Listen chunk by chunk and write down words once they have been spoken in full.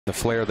the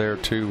flair there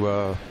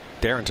to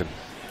Darrington.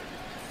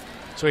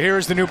 So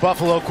here's the new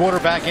Buffalo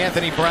quarterback,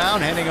 Anthony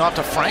Brown, handing off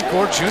to Frank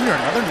Gore Jr.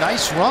 Another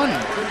nice run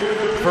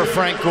for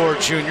Frank Gore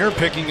Jr.,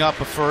 picking up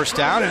a first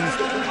down.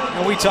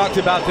 And we talked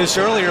about this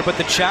earlier, but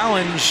the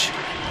challenge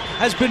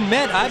has been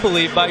met, I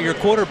believe, by your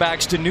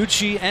quarterbacks,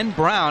 DiNucci and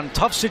Brown.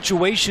 Tough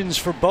situations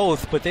for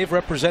both, but they've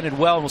represented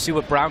well, and we'll see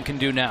what Brown can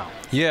do now.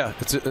 Yeah,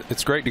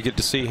 it's great to get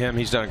to see him.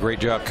 He's done a great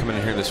job coming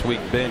in here this week.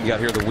 Ben got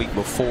here the week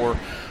before.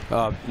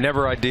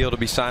 Never ideal to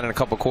be signing a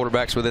couple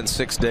quarterbacks within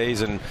 6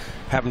 days and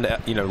having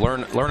to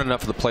learn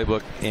enough of the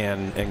playbook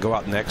and go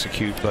out and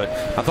execute. But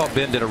I thought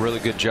Ben did a really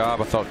good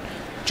job. I thought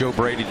Joe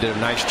Brady did a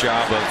nice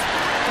job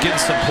of getting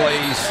some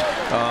plays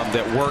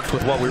that worked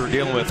with what we were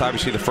dealing with.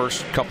 Obviously, the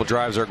first couple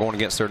drives are going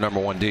against their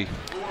 #1 D.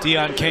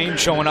 Deon Cain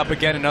showing up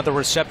again, another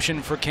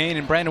reception for Cain.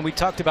 And Brandon, we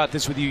talked about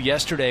this with you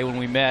yesterday when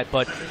we met,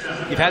 but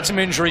you've had some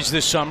injuries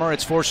this summer.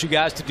 It's forced you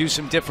guys to do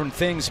some different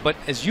things. But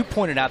as you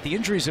pointed out, the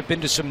injuries have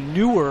been to some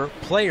newer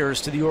players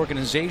to the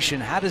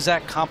organization. How does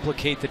that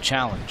complicate the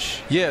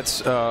challenge? Yeah,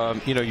 it's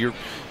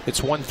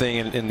it's one thing,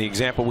 and the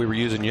example we were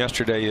using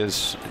yesterday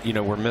is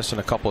we're missing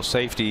a couple of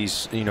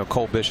safeties.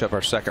 Cole Bishop,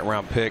 our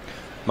second-round pick.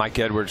 Mike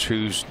Edwards,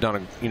 who's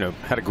done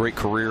had a great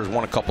career, has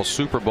won a couple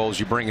Super Bowls.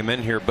 You bring him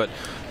in here, but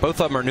both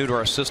of them are new to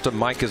our system.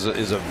 Mike is a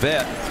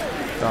vet.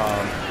 Get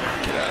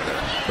out of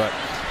there. But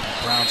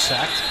Brown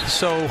sacked.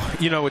 So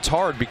it's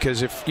hard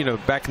because if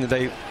back in the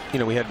day,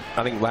 we had,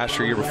 I think last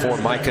year before,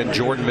 Micah and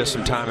Jordan missed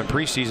some time in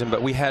preseason,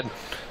 but we had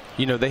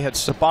they had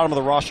the bottom of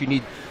the roster. You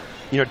need.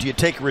 Do you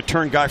take a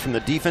return guy from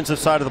the defensive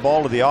side of the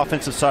ball or the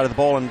offensive side of the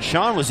ball? And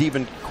Sean was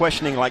even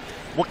questioning, like,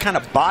 what kind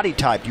of body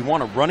type? Do you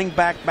want a running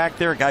back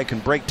there, a guy who can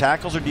break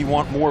tackles, or do you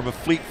want more of a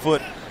fleet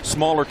foot,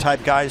 smaller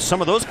type guy?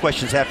 Some of those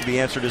questions have to be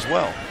answered as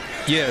well.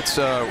 Yeah, it's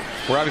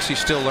we're obviously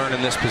still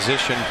learning this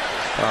position.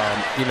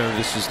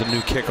 This is the new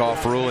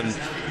kickoff rule and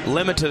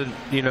limited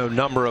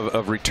number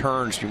of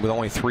returns with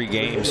only 3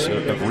 games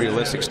of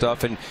realistic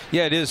stuff. And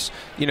yeah, it is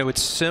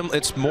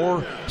it's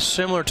more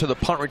similar to the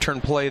punt return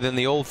play than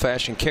the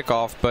old-fashioned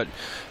kickoff. But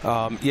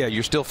yeah,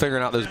 you're still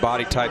figuring out those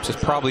body types.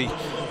 It's probably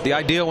the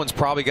ideal one's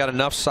probably got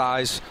enough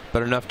size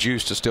but enough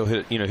juice to still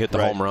hit the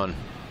right. home run.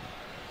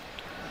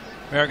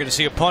 We are going to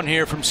see a punt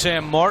here from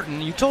Sam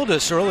Martin. You told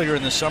us earlier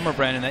in the summer,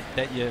 Brandon,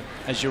 that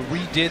as you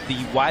redid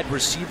the wide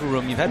receiver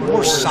room, you've had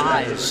more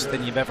size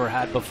than you've ever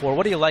had before.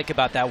 What do you like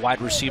about that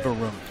wide receiver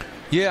room?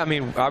 Yeah, I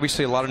mean,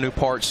 obviously a lot of new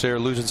parts there.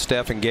 Losing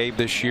Steph and Gabe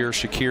this year.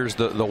 Shakir's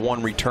the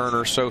one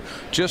returner. So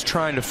just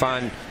trying to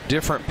find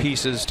different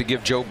pieces to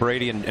give Joe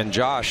Brady and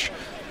Josh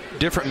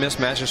different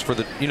mismatches for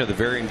the the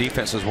varying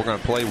defenses we're going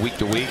to play week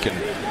to week,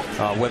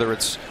 and whether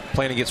it's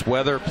playing against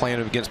weather,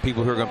 playing against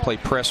people who are going to play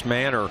press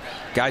man, or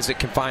guys that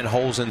can find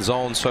holes in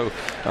zone. So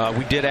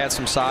we did add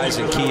some size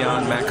in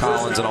Keon, Matt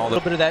Collins, and all that. A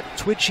little bit of that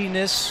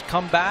twitchiness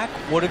come back.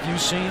 What have you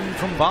seen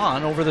from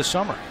Vaughn over the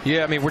summer?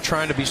 Yeah, I mean, we're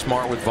trying to be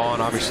smart with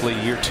Vaughn. Obviously,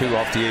 year 2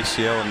 off the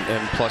ACL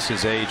and plus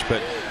his age,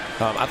 but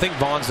I think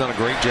Vaughn's done a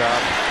great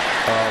job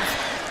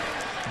of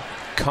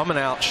coming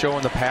out,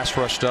 showing the pass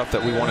rush stuff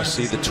that we want to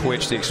see, the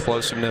twitch, the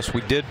explosiveness.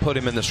 We did put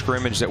him in the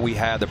scrimmage that we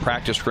had, the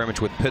practice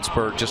scrimmage with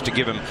Pittsburgh, just to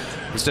give him,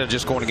 instead of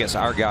just going against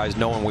our guys,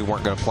 knowing we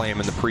weren't going to play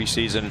him in the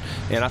preseason.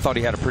 And I thought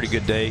he had a pretty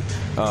good day.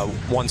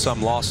 Won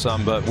some, lost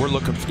some, but we're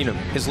looking,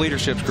 his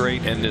leadership's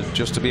great, and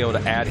just to be able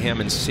to add him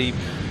and see,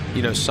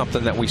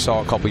 something that we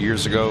saw a couple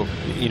years ago,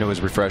 is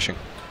refreshing.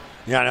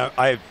 Yeah,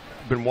 I've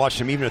been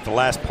watching him even at the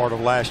last part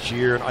of last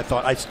year, and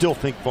I still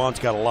think Vaughn's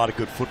got a lot of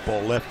good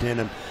football left in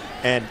him.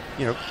 And,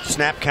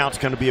 snap count's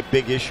going to be a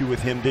big issue with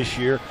him this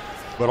year.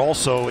 But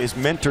also his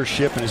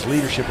mentorship and his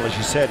leadership, as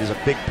you said, is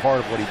a big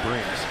part of what he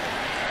brings.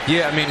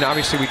 Yeah, I mean,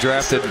 obviously we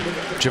drafted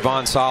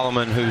Javon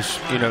Solomon, who's,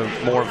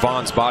 more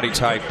Vaughn's body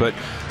type. But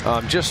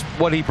just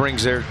what he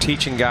brings there,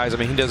 teaching guys. I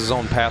mean, he does his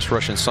own pass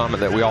rush and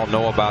summit that we all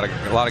know about.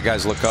 A lot of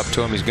guys look up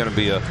to him. He's going to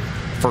be a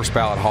first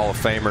ballot Hall of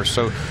Famer.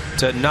 So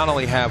to not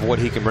only have what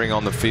he can bring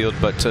on the field,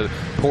 but to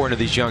pour into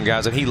these young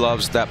guys, and he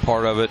loves that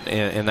part of it,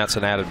 and that's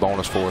an added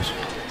bonus for us.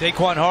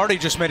 Daquan Hardy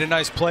just made a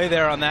nice play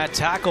there on that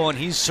tackle, and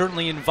he's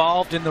certainly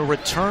involved in the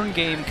return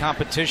game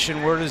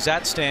competition. Where does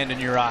that stand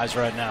in your eyes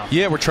right now?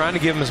 Yeah, we're trying to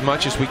give him as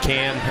much as we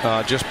can,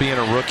 just being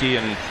a rookie,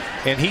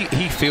 and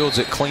he fields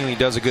it cleanly,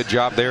 does a good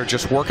job there,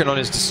 just working on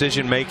his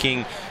decision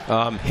making,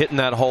 hitting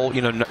that hole.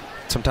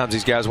 Sometimes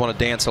these guys want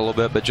to dance a little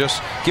bit, but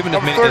just giving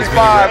as many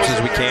reps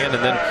as we can.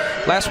 And then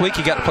last week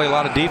he got to play a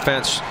lot of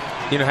defense.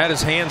 Had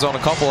his hands on a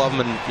couple of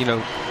them,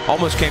 and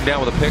almost came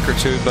down with a pick or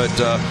two. But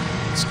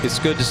it's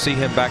good to see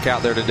him back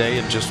out there today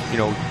and just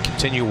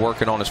continue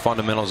working on his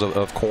fundamentals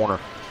of corner.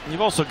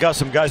 You've also got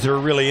some guys that are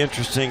really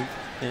interesting.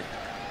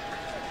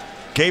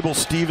 Gable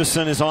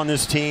Stevenson is on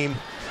this team.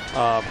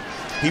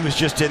 He was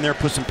just in there,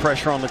 put some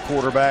pressure on the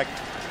quarterback.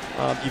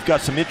 You've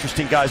got some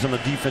interesting guys on the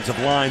defensive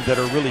line that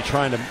are really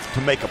trying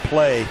to make a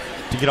play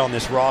to get on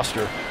this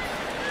roster.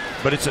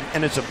 But it's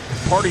a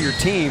part of your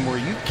team where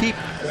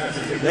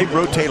they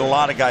rotate a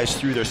lot of guys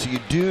through there. So you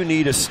do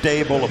need a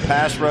stable of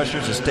pass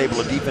rushers, a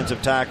stable of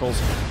defensive tackles.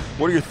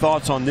 What are your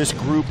thoughts on this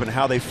group and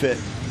how they fit?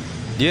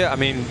 Yeah, I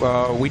mean,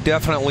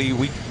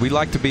 we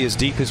like to be as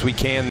deep as we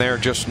can there,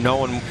 just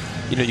knowing,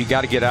 you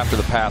got to get after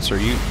the passer.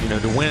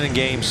 To win in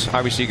games,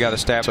 obviously you got to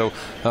staff. So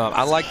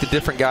I like the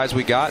different guys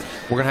we got.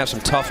 We're going to have some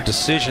tough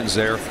decisions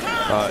there.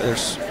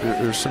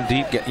 There's some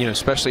deep,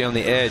 especially on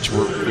the edge.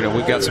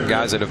 We've got some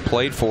guys that have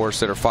played for us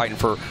that are fighting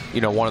for,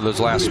 one of those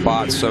last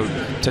spots. So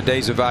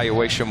today's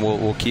evaluation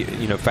will keep,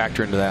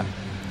 factor into that.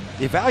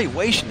 The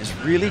evaluation is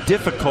really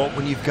difficult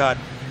when you've got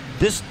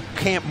this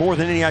camp more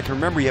than any I can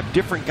remember. You have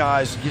different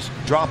guys just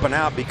dropping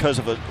out because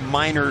of a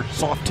minor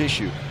soft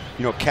tissue.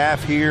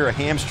 Calf here, a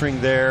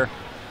hamstring there.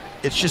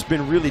 It's just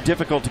been really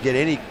difficult to get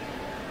any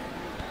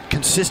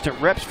consistent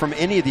reps from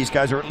any of these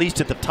guys, or at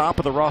least at the top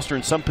of the roster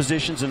in some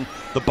positions and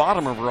the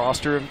bottom of the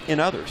roster in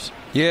others.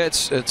 Yeah,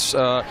 it's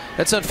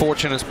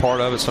unfortunate. It's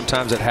part of it.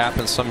 Sometimes it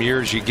happens. Some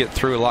years you get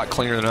through a lot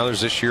cleaner than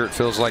others. This year it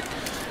feels like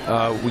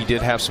we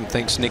did have some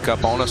things sneak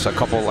up on us. A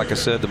couple, like I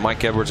said, the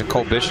Mike Edwards and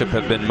Cole Bishop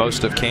have been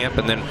most of camp,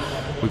 and then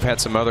we've had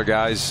some other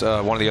guys.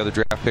 One of the other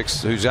draft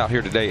picks who's out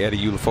here today, Eddie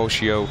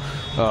Ulafosio,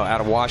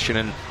 out of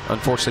Washington,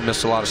 unfortunately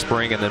missed a lot of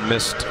spring, and then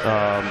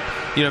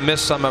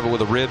missed some of it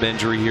with a rib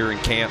injury here in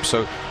camp.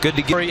 So good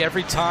to get.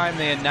 Every time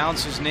they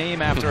announce his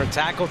name after a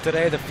tackle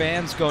today, the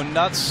fans go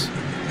nuts.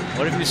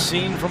 What have you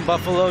seen from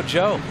Buffalo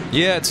Joe?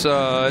 Yeah, it's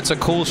a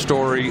cool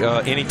story.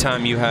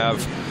 Anytime you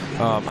have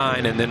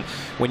and then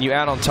when you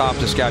add on top,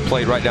 this guy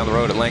played right down the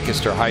road at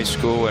Lancaster High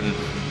School, and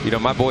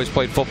my boys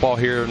played football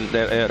here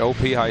at OP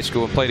High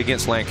School and played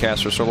against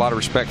Lancaster, so a lot of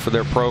respect for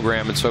their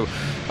program. And so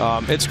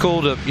it's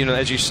cool to,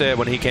 as you said,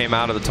 when he came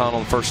out of the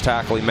tunnel, the first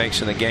tackle he makes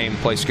in the game,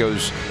 the place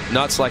goes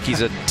nuts like he's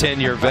a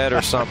 10-year vet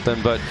or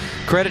something. But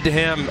credit to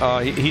him,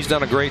 he's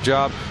done a great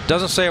job.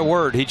 Doesn't say a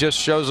word. He just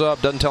shows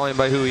up, doesn't tell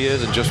anybody who he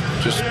is, and just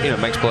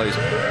makes plays.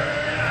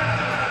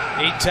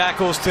 8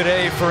 tackles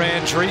today for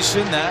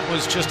Andreessen. That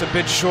was just a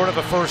bit short of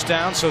a first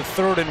down, so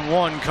 3rd and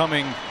 1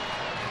 coming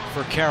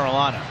for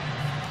Carolina.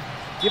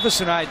 Give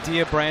us an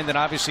idea, Brandon.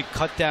 Obviously,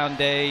 cut-down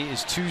day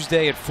is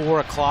Tuesday at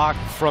 4 o'clock.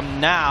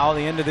 From now, the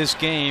end of this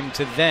game,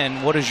 to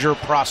then, what is your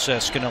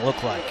process going to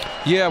look like?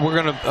 Yeah,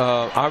 we're going to,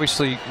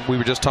 obviously, we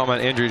were just talking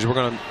about injuries. We're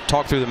going to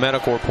talk through the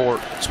medical report,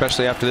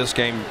 especially after this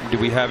game. Do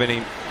we have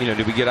any,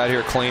 did we get out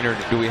here clean, or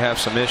do we have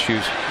some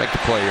issues? Make the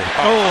play here.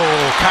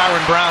 Oh,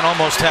 Kyron Brown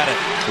almost had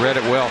it. Read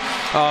it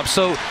well.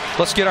 So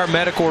let's get our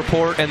medical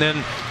report, and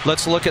then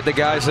let's look at the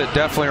guys that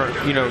definitely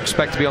are,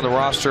 expect to be on the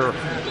roster.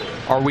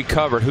 Are we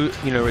covered? Who,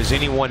 is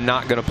anyone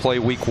not going to play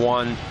week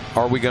 1?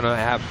 Are we going to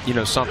have,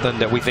 something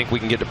that we think we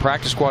can get the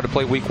practice squad to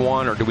play week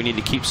 1, or do we need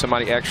to keep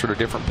somebody extra at a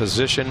different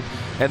position?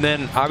 And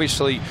then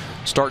obviously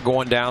start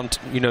going down,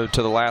 to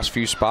the last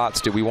few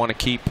spots. Do we want to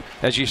keep,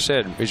 as you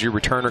said, is your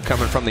returner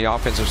coming from the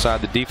offensive side,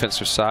 the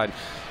defensive side?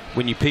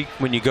 When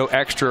you go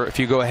extra, if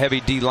you go a heavy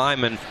D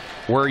lineman,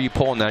 where are you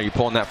pulling that? Are you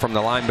pulling that from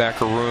the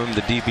linebacker room,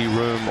 the DB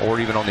room, or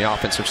even on the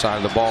offensive side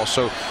of the ball?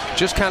 So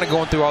just kind of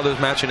going through all those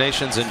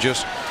machinations and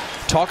just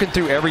talking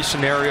through every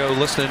scenario,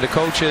 listening to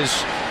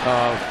coaches,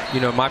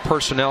 my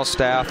personnel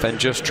staff, and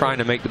just trying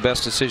to make the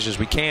best decisions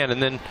we can.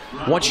 And then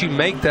once you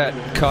make that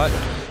cut,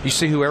 you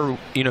see who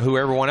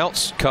everyone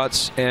else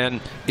cuts,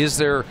 and is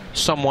there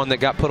someone that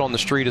got put on the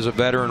street as a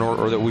veteran,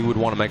 or that we would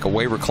want to make a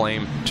waiver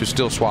claim to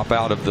still swap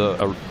out of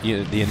the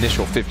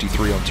initial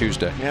 53 on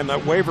Tuesday. And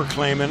that waiver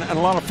claim, and a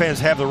lot of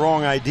fans have the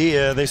wrong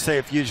idea. They say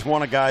if you just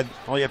want a guy,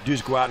 all you have to do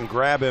is go out and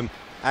grab him.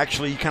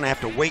 Actually, you kind of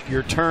have to wait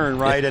your turn,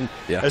 right? And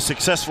as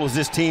successful as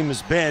this team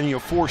has been,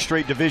 4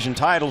 straight division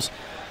titles,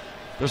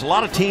 there's a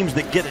lot of teams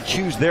that get to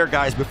choose their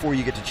guys before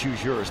you get to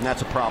choose yours, and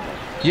that's a problem.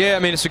 Yeah, I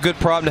mean, it's a good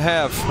problem to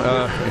have.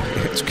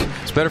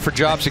 It's better for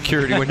job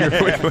security when you're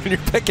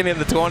picking in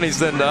the 20s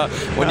than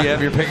when you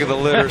have your pick of the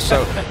litter.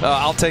 So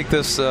I'll take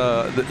this,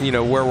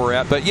 where we're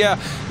at. But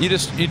yeah, you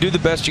do the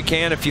best you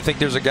can. If you think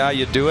there's a guy,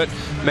 you do it.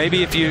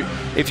 Maybe if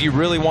you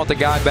really want the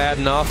guy bad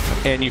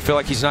enough and you feel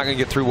like he's not going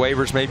to get through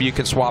waivers, maybe you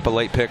can swap a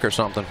late pick or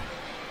something.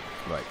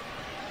 Right.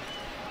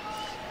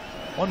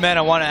 One man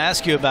I want to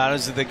ask you about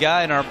is the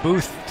guy in our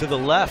booth to the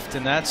left,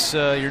 and that's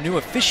your new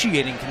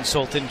officiating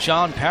consultant,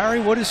 John Parry.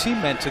 What has he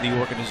meant to the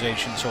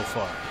organization so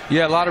far?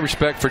 Yeah, a lot of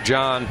respect for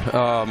John.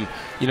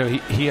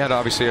 He had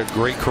obviously a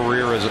great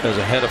career as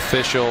a head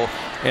official.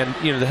 And,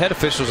 the head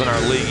officials in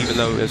our league, even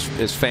though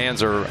as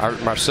fans or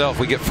myself,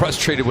 we get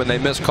frustrated when they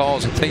miss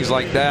calls and things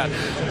like that.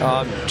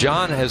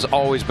 John has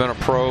always been a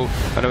pro.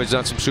 I know he's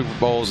done some Super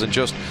Bowls, and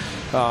just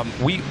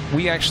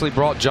we actually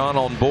brought John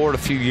on board a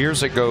few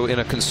years ago in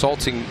a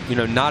consulting,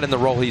 not in the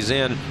role he's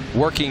in,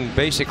 working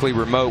basically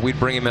remote. We'd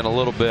bring him in a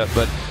little bit,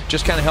 but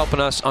just kind of helping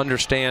us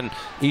understand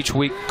each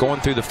week,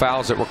 going through the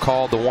fouls that were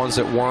called, the ones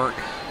that weren't,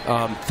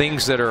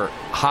 things that are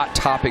hot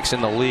topics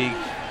in the league,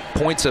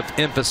 points of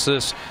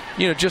emphasis,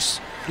 you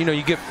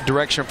get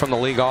direction from the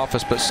league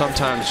office, but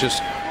sometimes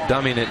just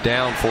dumbing it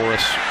down for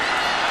us.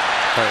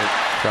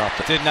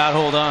 Did not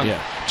hold on.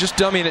 Yeah, just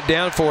dumbing it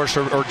down for us,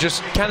 or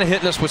just kind of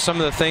hitting us with some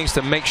of the things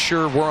to make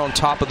sure we're on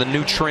top of the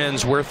new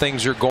trends, where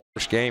things are going.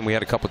 First game, we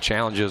had a couple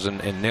challenges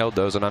and nailed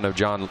those, and I know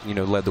John,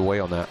 led the way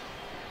on that.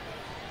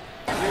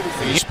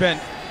 You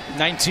spent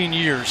 19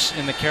 years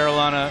in the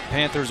Carolina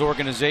Panthers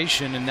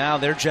organization, and now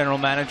their general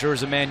manager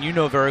is a man you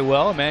know very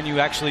well, a man you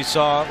actually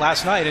saw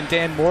last night. And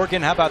Dan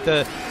Morgan, how about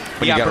the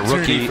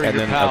opportunity for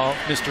your pal,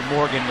 Mr.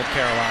 Morgan, with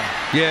Carolina?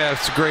 Yeah,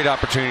 it's a great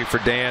opportunity for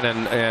Dan,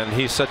 and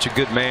he's such a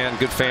good man,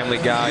 good family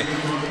guy.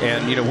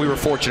 And, you know, we were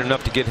fortunate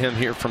enough to get him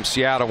here from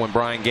Seattle when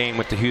Brian Gain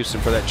went to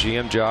Houston for that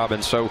GM job.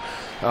 And so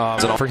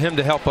for him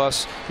to help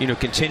us, you know,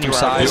 continue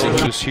sizing,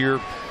 he was here,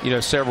 you know,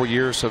 several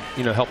years of,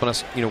 you know, helping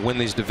us, you know, win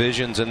these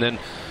divisions, and then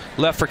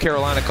left for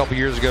Carolina a couple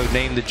years ago,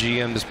 named the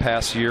GM this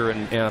past year,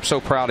 and I'm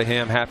so proud of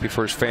him, happy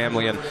for his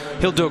family, and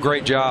he'll do a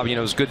great job. You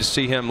know, it was good to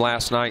see him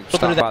last night,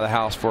 stop by the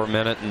house for a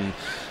minute,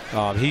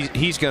 and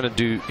he's going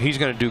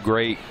to do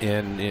great.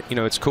 And you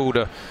know, it's cool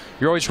to,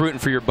 you're always rooting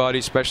for your buddy,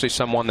 especially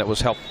someone that was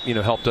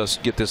helped us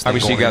get this thing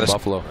going in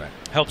Buffalo.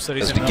 Helps that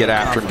he's to get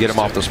after him, get him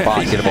off the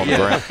spot, get him on the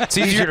ground. It's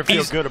easier to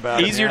feel good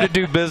about it. Easier to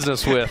do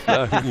business with.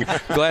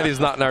 Glad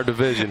he's not in our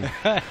division.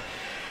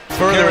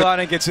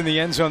 Carolina gets in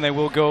the end zone. They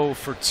will go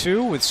for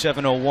 2 with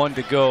 7:01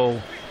 to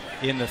go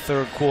in the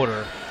third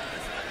quarter.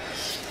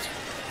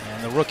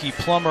 And the rookie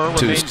Plummer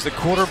remains the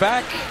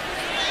quarterback.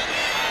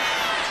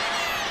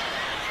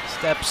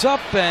 Steps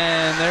up,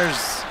 and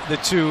there's the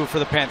 2 for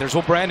the Panthers.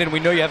 Well, Brandon, we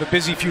know you have a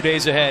busy few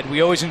days ahead.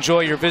 We always enjoy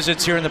your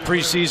visits here in the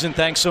preseason.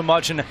 Thanks so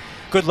much, and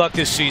good luck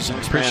this season.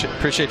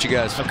 Appreciate you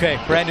guys. Okay,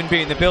 Brandon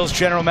Beane, the Bills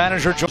general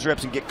manager.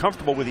 Reps and get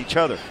comfortable with each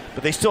other,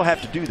 but they still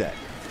have to do that.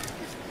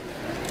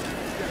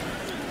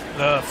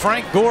 The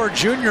Frank Gore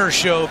Jr.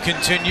 show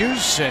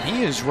continues, and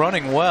he is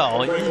running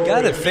well. You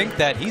got to think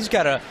that he's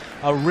got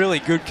a really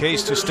good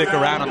case to stick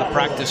around on the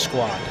practice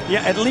squad.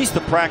 Yeah, at least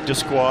the practice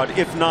squad,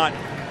 if not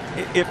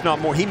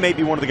more. He may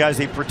be one of the guys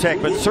they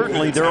protect, but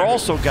certainly there are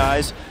also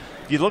guys,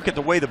 if you look at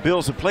the way the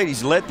Bills have played,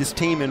 he's led this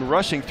team in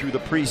rushing through the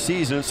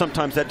preseason, and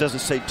sometimes that doesn't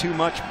say too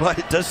much, but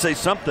it does say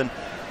something.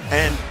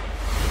 And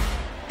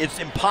it's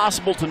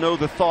impossible to know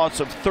the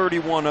thoughts of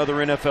 31 other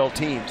NFL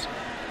teams.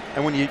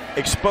 And when you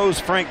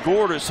expose Frank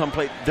Gore to some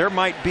place, there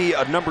might be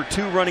a number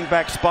 2 running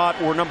back spot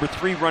or number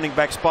 3 running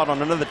back spot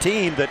on another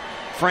team that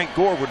Frank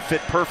Gore would fit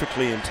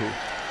perfectly into.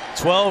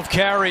 12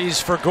 carries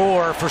for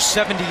Gore for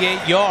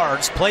 78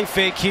 yards. Play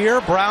fake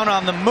here. Brown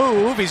on the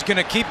move. He's going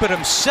to keep it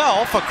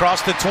himself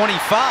across the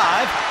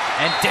 25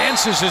 and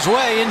dances his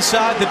way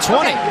inside the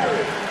 20.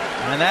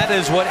 And that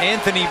is what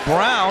Anthony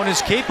Brown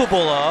is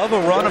capable of, a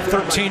run of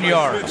 13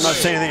 yards. I'm not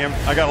saying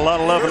anything. I got a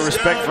lot of love and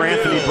respect for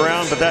Anthony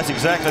Brown, but that's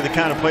exactly the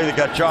kind of play that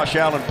got Josh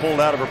Allen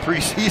pulled out of a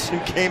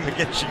preseason game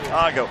against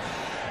Chicago.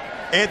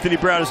 Anthony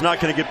Brown is not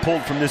going to get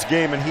pulled from this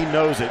game, and he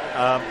knows it.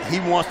 He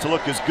wants to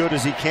look as good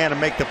as he can and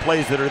make the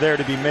plays that are there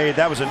to be made.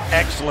 That was an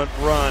excellent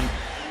run.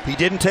 He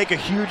didn't take a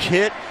huge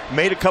hit,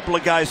 made a couple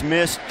of guys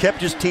miss,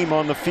 kept his team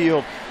on the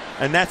field,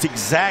 and that's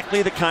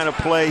exactly the kind of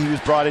play he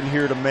was brought in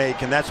here to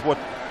make, and that's what,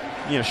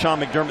 you know, Sean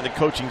McDermott, the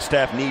coaching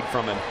staff, need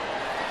from him.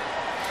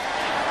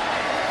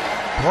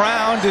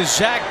 Brown to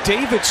Zach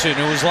Davidson,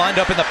 who is lined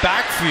up in the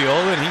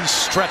backfield, and he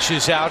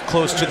stretches out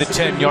close to the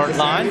 10-yard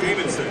line.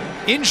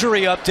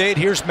 Injury update,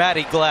 here's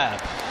Matty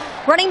Glab.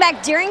 Running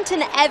back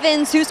Darrington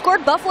Evans, who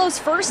scored Buffalo's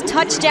first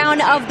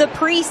touchdown of the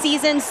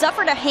preseason,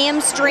 suffered a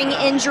hamstring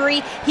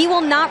injury. He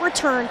will not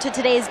return to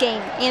today's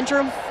game.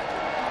 Andrew?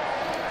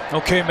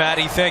 Okay,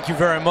 Matty, thank you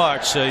very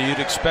much. You'd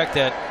expect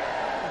that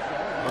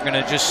we're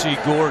going to just see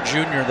Gore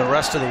Jr. the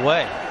rest of the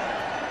way.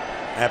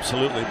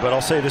 Absolutely, but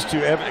I'll say this too,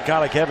 a guy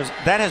like Evans,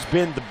 that has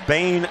been the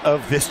bane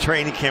of this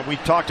training camp.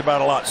 We've talked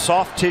about a lot.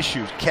 Soft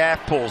tissues, calf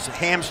pulls,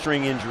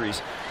 hamstring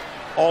injuries,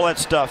 all that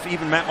stuff,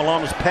 even Matt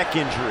Milano's pec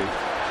injury.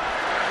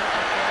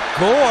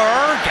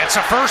 Gore gets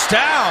a first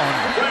down.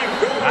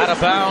 Out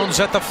of bounds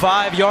at the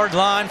 5-yard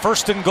line.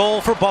 1st and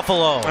goal for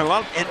Buffalo.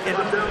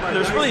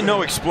 There's really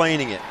no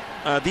explaining it.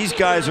 These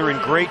guys are in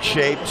great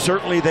shape.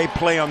 Certainly they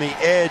play on the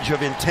edge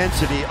of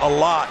intensity a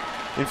lot.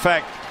 In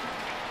fact,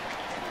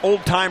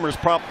 old-timers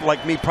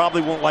like me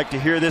probably won't like to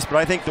hear this, but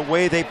I think the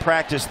way they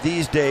practice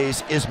these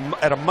days is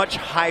at a much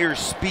higher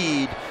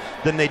speed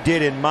than they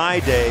did in my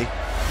day,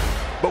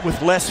 but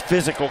with less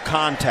physical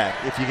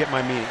contact, if you get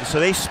my meaning. So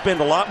they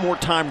spend a lot more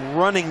time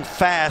running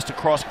fast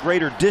across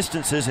greater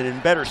distances and in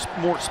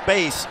more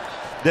space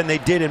than they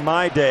did in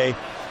my day.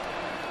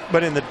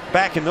 But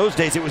back in those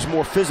days, it was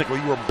more physical.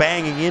 You were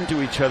banging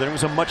into each other. It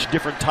was a much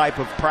different type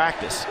of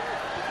practice.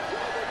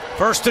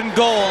 1st and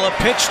goal, a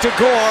pitch to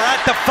Gore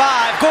at the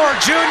 5. Gore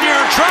Jr.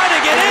 trying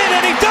to get in,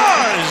 and he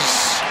does!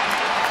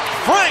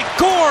 Frank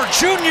Gore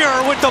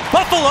Jr. with the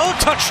Buffalo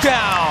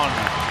touchdown.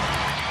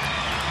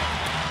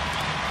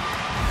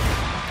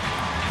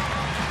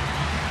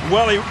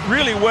 Well, he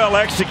really well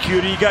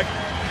executed. You got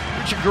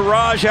your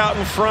garage out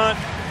in front.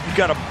 You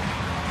got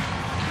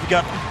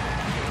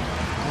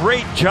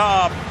great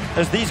job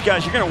as these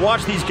guys. You're going to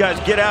watch these guys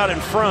get out in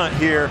front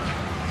here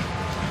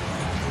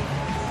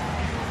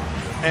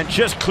and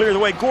just clear the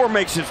way. Gore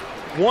makes his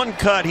one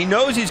cut. He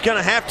knows he's going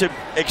to have to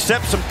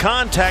accept some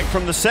contact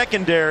from the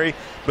secondary,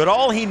 but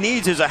all he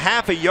needs is a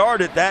half a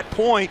yard at that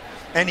point,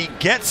 and he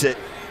gets it.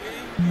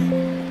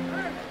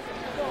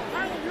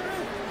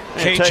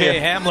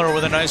 KJ Hamler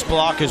with a nice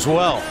block as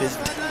well.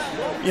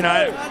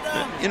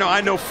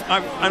 I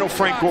know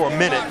Frank Gore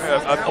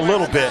a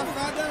little bit,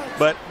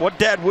 but what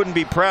Dad wouldn't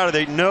be proud of,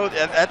 they know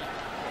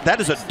that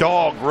is a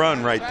dog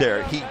run right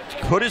there. He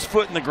put his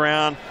foot in the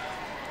ground.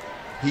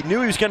 He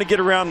knew he was going to get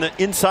around the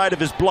inside of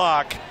his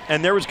block,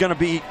 and there was going to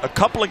be a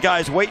couple of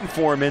guys waiting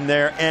for him in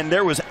there, and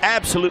there was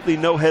absolutely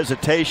no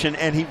hesitation,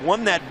 and he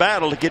won that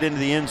battle to get into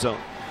the end zone.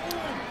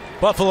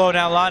 Buffalo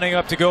now lining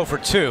up to go for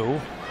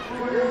 2.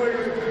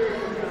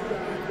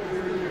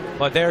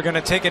 But they're going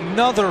to take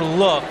another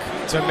look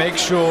to make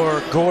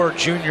sure Gore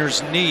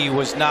Jr.'s knee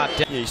was not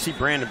down. Yeah, you see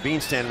Brandon Bean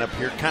standing up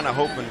here kind of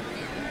hoping,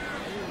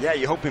 yeah,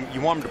 you want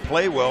him to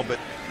play well, but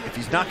if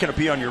he's not going to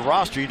be on your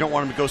roster, you don't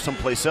want him to go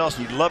someplace else.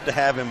 You'd love to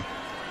have him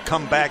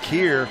come back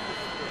here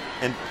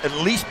and at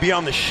least be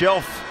on the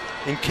shelf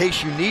in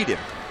case you need him.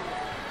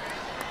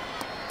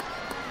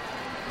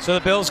 So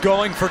the Bills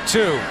going for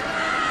 2.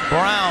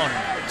 Brown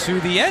to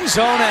the end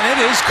zone, and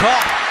it is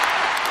caught.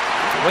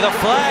 With a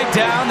flag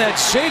down, that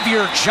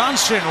Xavier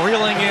Johnson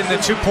reeling in the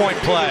 2-point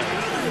play.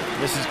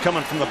 This is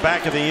coming from the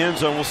back of the end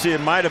zone. We'll see,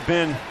 it might have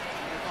been,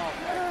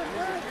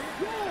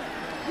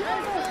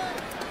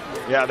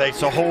 yeah,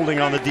 it's a holding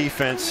on the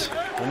defense,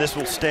 and this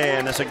will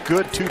stand. That's a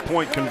good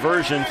 2-point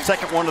conversion,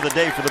 second one of the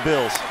day for the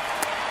Bills.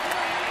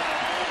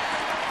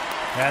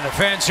 And the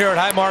fans here at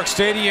Highmark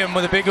Stadium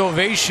with a big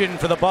ovation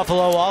for the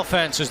Buffalo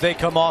offense as they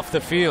come off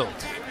the field.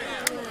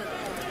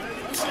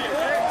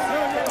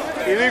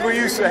 Illegal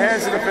use of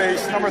hands in the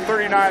face, number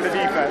 39, the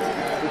defense.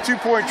 The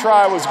 2-point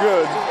try was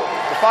good.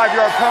 The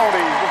 5-yard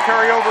penalty will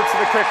carry over to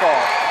the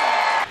kickoff.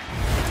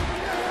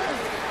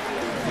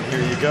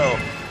 Here you go.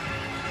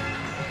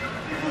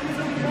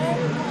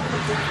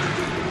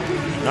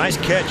 Nice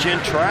catch in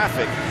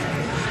traffic.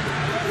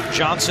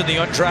 Johnson, the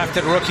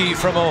undrafted rookie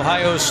from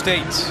Ohio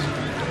State.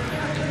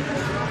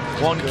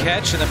 1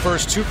 catch in the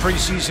first 2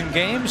 preseason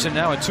games, and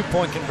now a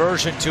 2-point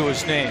conversion to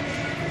his name.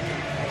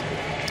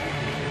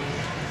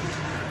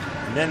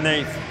 And then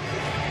they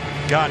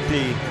got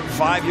the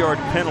 5-yard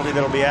penalty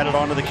that'll be added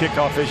onto the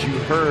kickoff, as you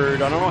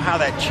heard. I don't know how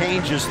that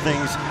changes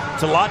things.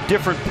 It's a lot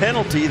different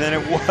penalty than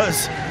it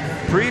was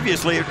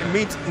previously. It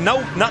means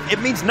it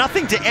means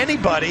nothing to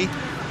anybody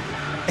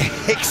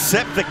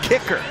except the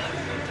kicker.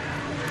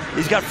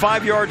 He's got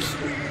 5 yards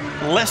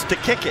less to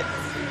kick it,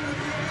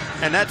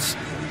 and that's,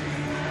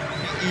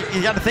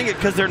 you got to think it,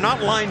 because they're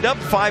not lined up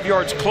 5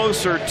 yards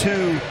closer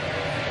to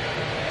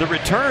the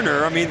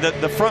returner. I mean,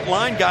 the front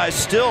line guys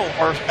still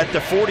are at the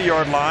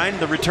 40-yard line.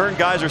 The return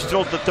guys are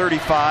still at the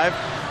 35.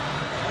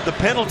 The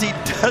penalty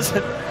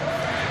doesn't,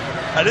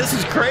 this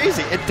is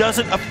crazy. It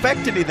doesn't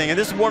affect anything. And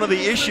this is one of the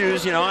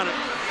issues,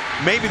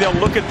 maybe they'll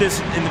look at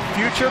this in the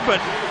future, but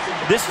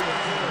this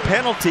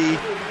penalty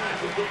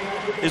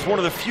is one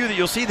of the few that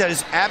you'll see that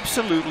is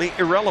absolutely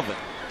irrelevant.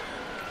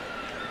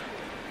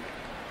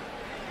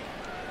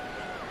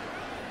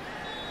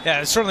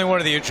 Yeah, it's certainly one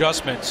of the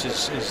adjustments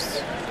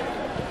is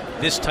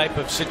this type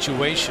of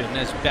situation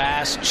as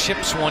Bass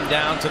chips one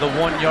down to the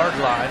 1-yard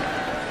line.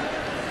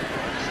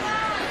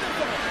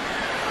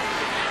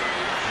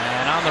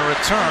 And on the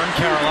return,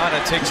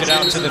 Carolina takes it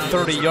out to the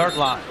 30-yard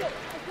line.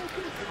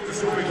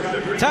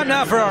 Time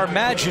now for our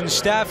Imagine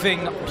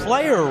Staffing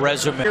player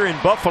resume. Here in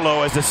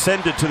Buffalo has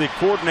ascended to the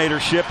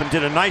coordinatorship and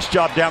did a nice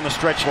job down the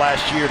stretch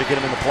last year to get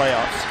him in the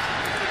playoffs.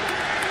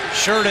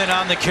 Sheridan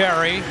on the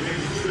carry.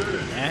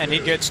 And he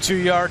gets 2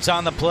 yards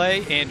on the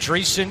play.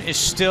 Andreessen is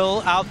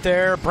still out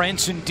there.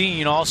 Branson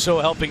Dean also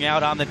helping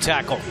out on the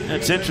tackle.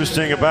 It's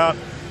interesting about,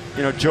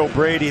 Joe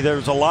Brady. There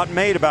was a lot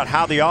made about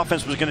how the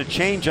offense was going to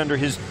change under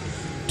his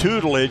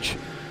tutelage.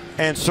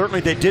 And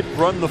certainly they did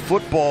run the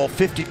football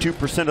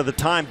 52% of the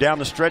time down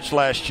the stretch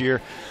last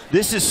year.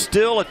 This is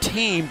still a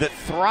team that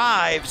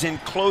thrives in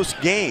close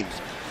games.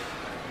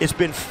 It's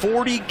been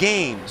 40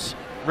 games,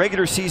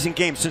 regular season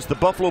games, since the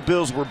Buffalo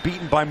Bills were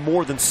beaten by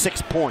more than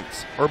 6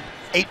 points, or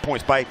 8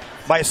 points by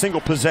a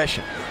single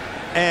possession.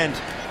 And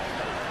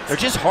they're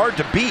just hard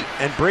to beat,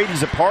 and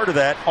Brady's a part of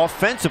that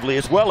offensively,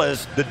 as well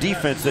as the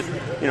defense that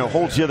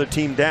holds the other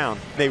team down.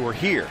 They were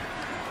here.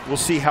 We'll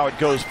see how it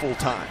goes full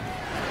time.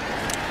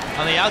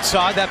 On the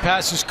outside, that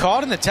pass is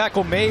caught, and the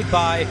tackle made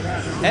by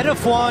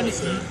Edifwan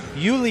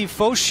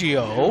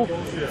Ulifoshio,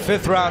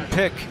 5th-round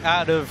pick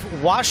out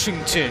of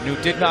Washington, who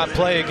did not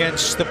play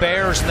against the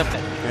Bears.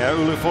 Yeah,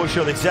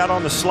 Ulifoshio, they sat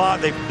on the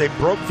slot. They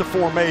broke the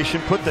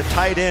formation, put the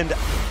tight end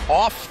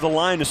off the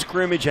line of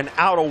scrimmage and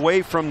out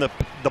away from the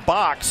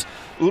box.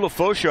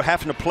 Ulifoshio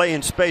having to play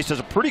in space does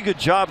a pretty good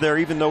job there,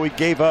 even though he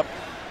gave up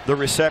the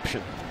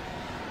reception.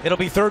 It'll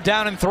be 3rd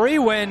down and 3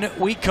 when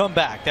we come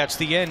back. That's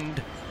the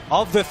end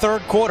of the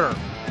 3rd quarter.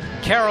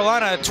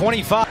 Carolina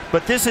 25.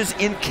 But this is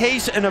in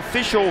case an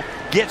official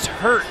gets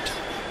hurt,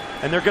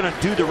 and they're going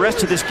to do the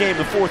rest of this game,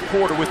 the 4th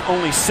quarter, with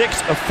only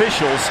 6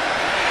 officials,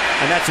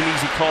 and that's an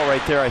easy call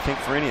right there, I think,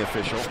 for any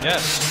official.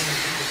 Yes.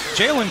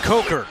 Jalen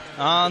Coker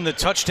on the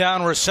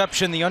touchdown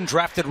reception, the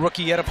undrafted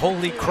rookie out of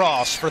Holy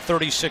Cross for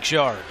 36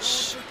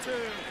 yards.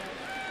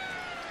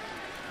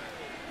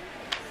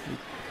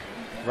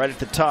 Right at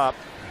the top,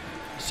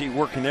 see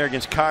working there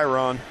against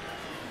Chiron,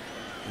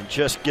 and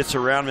just gets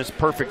around him. It's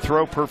perfect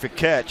throw, perfect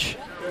catch.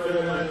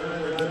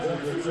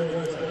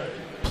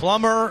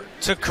 Plummer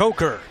to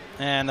Coker,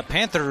 and the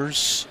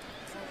Panthers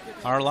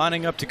are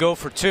lining up to go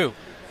for 2.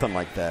 Something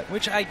like that.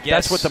 Which I guess.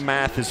 That's what the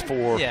math is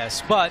for.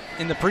 Yes, but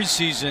in the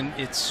preseason,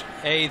 it's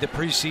A, the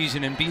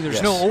preseason, and B,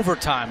 there's no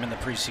overtime in the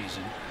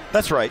preseason.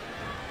 That's right.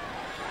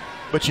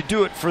 But you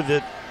do it for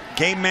the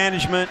game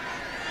management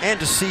and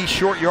to see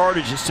short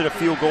yardage instead of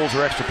field goals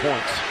or extra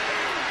points.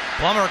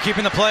 Plummer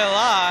keeping the play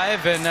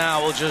alive, and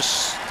now we'll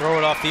just throw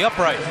it off the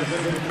upright.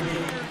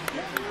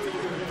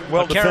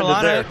 Well,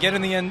 Carolina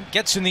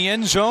gets in the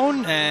end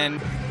zone,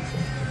 and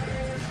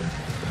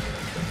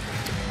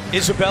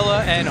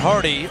Isabella and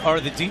Hardy are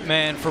the deep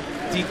men for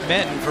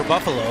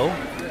Buffalo,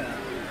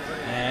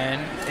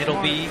 and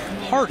it'll be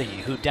Hardy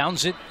who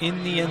downs it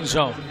in the end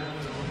zone.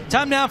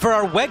 Time now for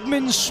our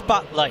Wegmans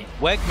Spotlight.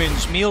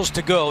 Wegmans Meals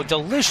to Go,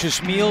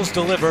 delicious meals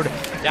delivered.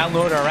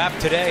 Download our app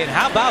today. And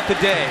how about the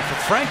day for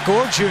Frank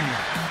Gore Jr.?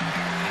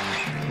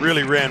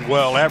 Really ran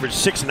well, averaged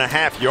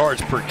 6.5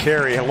 yards per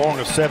carry,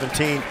 along of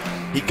 17.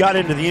 He got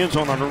into the end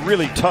zone on a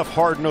really tough,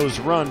 hard-nosed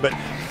run, but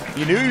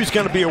you knew he was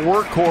going to be a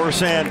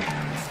workhorse, and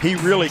he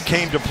really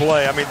came to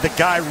play. I mean, the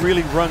guy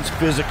really runs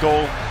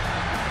physical.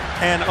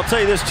 And I'll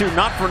tell you this, too,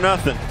 not for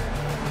nothing.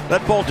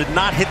 That ball did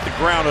not hit the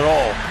ground at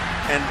all.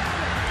 And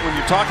when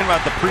you're talking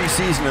about the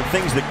preseason and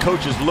things that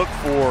coaches look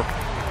for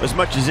as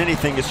much as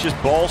anything, it's just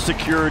ball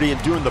security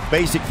and doing the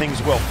basic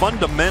things well.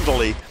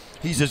 Fundamentally,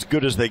 he's as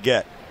good as they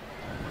get.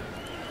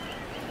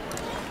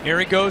 Here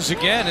he goes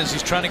again as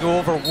he's trying to go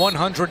over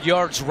 100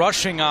 yards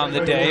rushing on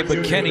the day,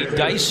 but Kenny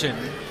Dyson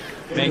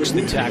makes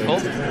the tackle.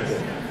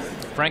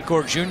 Frank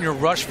Gore Jr.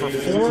 rushed for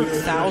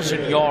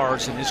 4,000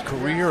 yards in his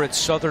career at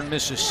Southern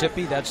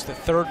Mississippi. That's the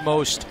 3rd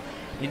most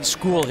in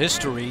school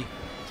history.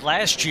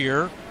 Last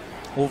year,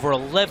 over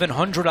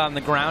 1,100 on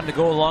the ground to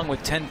go along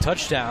with 10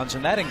 touchdowns,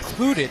 and that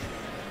included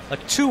a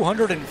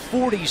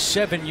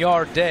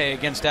 247-yard day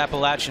against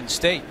Appalachian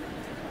State.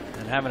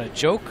 And having a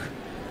joke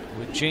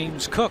with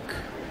James Cook.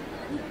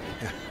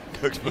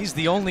 He's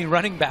the only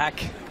running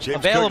back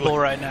available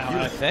right now,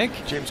 I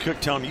think. James Cook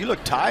telling me, you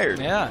look tired.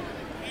 Yeah.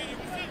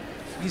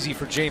 Easy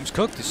for James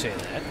Cook to say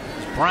that.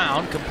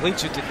 Brown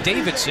completes it to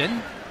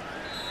Davidson.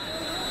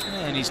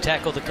 And he's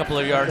tackled a couple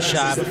of yards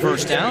shy of a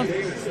first down.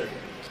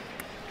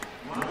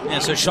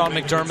 And so Sean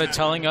McDermott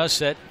telling us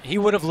that he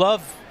would have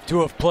loved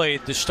to have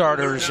played the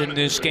starters in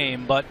this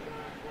game, but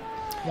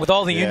with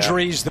all the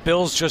injuries, the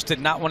Bills just did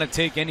not want to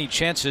take any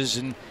chances,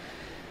 and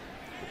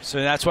so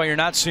that's why you're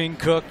not seeing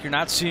Cook, you're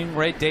not seeing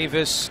Ray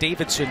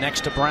Davidson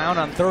next to Brown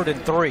on 3rd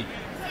and 3.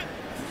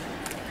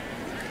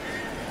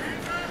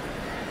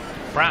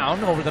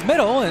 Brown over the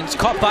middle, and it's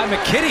caught by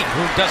McKinney,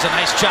 who does a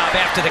nice job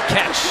after the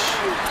catch.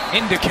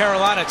 Into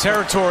Carolina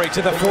territory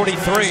to the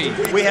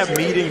 43. We have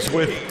meetings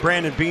with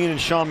Brandon Beane and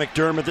Sean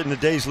McDermott in the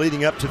days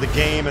leading up to the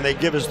game, and they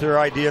give us their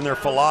idea and their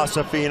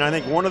philosophy. And I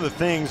think one of the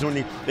things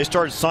when they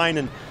started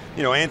signing,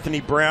 Anthony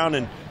Brown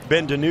and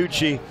Ben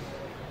DiNucci,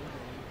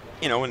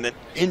 when the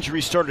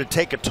injuries started to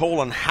take a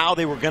toll on how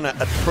they were going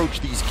to approach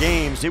these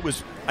games, it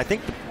was, I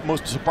think, the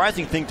most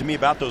surprising thing to me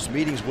about those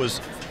meetings was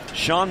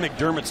Sean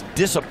McDermott's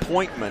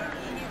disappointment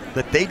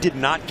that they did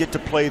not get to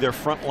play their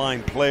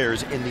frontline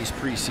players in these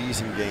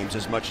preseason games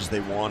as much as they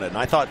wanted. And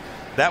I thought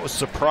that was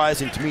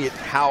surprising to me at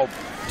how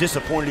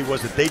disappointed he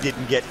was that they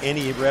didn't get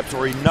any reps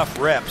or enough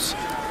reps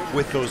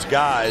with those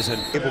guys and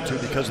able to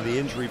because of the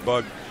injury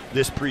bug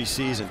this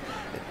preseason.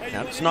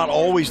 Now, it's not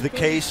always the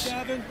case.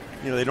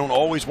 They don't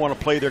always want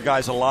to play their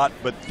guys a lot,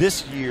 but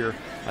this year,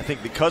 I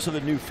think because of the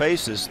new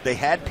faces, they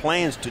had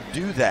plans to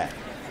do that.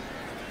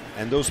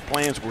 And those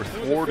plans were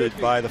thwarted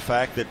by the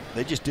fact that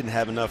they just didn't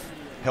have enough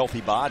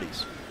healthy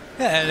bodies.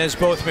 Yeah, and as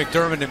both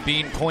McDermott and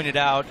Beane pointed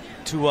out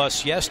to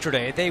us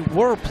yesterday, they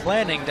were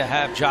planning to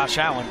have Josh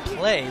Allen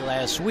play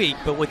last week,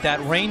 but with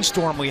that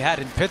rainstorm we had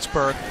in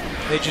Pittsburgh,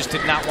 they just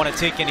did not want to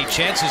take any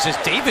chances as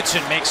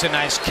Davidson makes a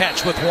nice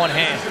catch with one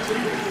hand.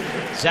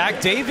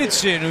 Zach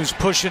Davidson, who's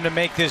pushing to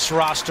make this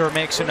roster,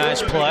 makes a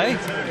nice play.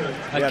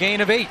 A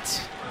gain of 8.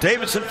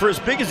 Davidson, for as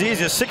big as he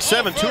is, a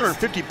 6'7",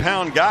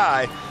 250-pound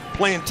guy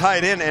playing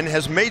tight end and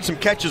has made some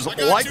catches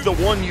like the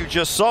one you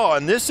just saw.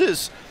 And this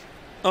is,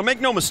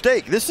 make no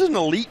mistake, this is an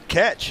elite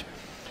catch.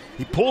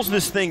 He pulls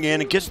this thing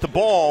in and gets the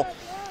ball.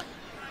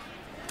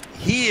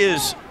 He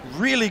is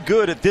really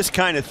good at this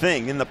kind of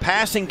thing. In the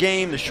passing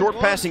game, the short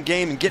passing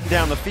game and getting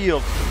down the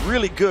field,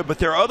 really good. But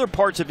there are other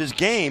parts of his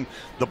game,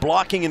 the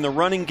blocking in the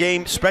running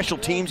game, special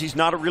teams, he's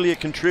not really a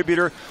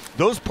contributor.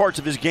 Those parts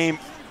of his game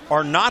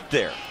are not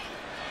there.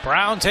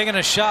 Brown taking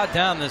a shot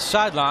down the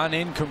sideline,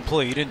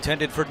 incomplete,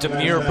 intended for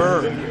Demir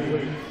Bird.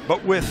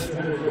 But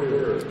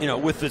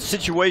with the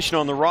situation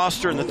on the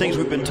roster and the things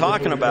we've been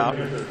talking about,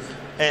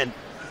 and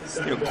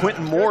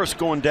Quentin Morris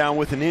going down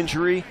with an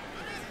injury,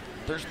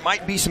 there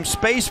might be some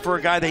space for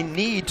a guy they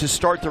need to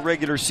start the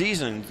regular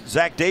season.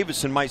 Zach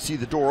Davidson might see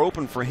the door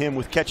open for him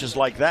with catches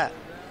like that.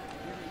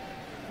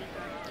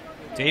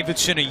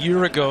 Davidson a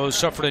year ago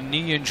suffered a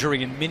knee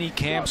injury in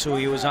minicamp, so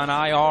he was on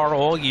IR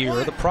all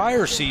year. The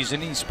prior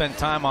season, he spent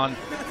time on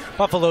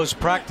Buffalo's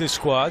practice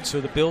squad,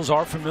 so the Bills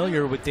are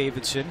familiar with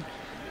Davidson.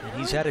 And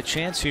he's had a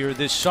chance here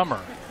this summer.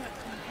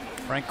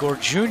 Frank Gore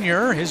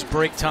Jr., his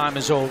break time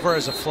is over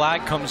as a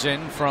flag comes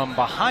in from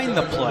behind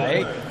the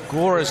play.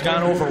 Gore has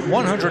gone over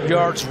 100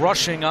 yards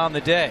rushing on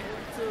the day.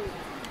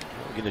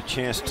 We'll get a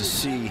chance to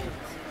see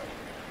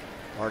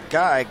our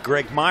guy,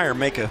 Greg Meyer,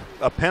 make a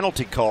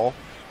penalty call.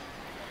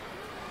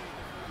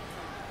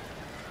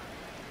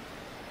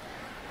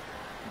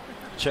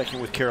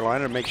 Checking with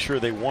Carolina to make sure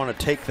they want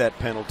to take that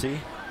penalty,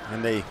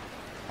 and they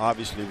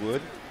obviously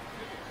would.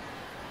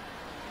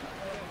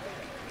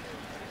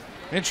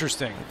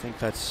 Interesting. I think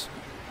that's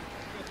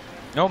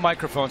no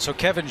microphone, so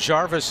Kevin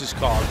Jarvis is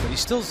called, but he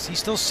still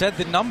said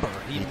the number.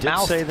 He did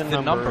say the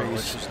number,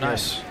 which is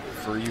nice. Yes,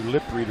 for you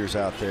lip readers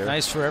out there.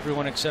 Nice for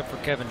everyone except for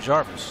Kevin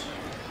Jarvis.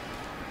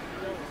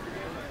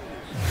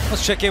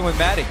 Let's check in with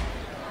Matty.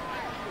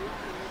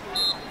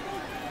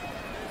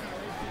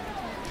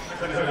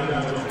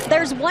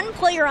 There's one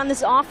player on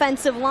this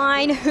offensive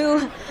line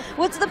who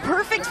was the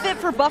perfect fit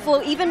for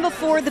Buffalo even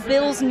before the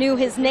Bills knew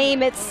his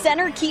name. It's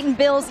center Keaton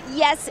Bills.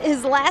 Yes,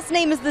 his last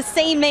name is the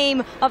same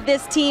name of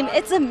this team.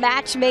 It's a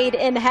match made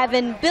in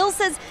heaven. Bill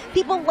says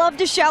people love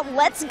to shout,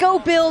 "Let's go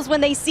Bills,"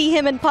 when they see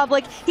him in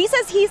public. He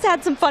says he's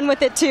had some fun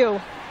with it too.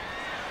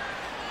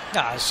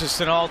 Nah, it's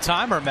just an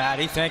all-timer,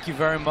 Matty. Thank you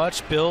very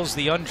much. Bills,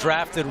 the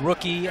undrafted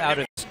rookie out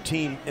of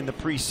team in the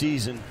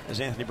preseason, as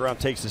Anthony Brown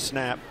takes the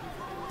snap,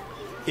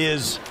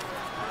 is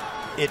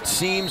it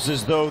seems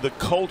as though the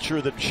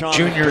culture that Sean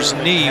Junior's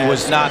knee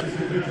was not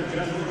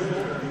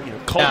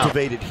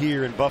cultivated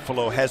here in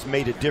Buffalo has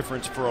made a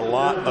difference for a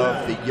lot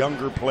of the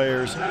younger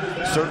players.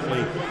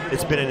 Certainly,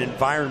 it's been an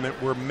environment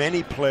where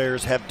many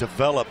players have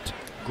developed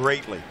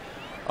greatly.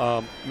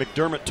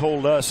 McDermott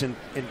told us in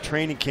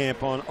training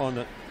camp on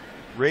the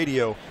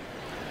radio,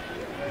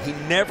 he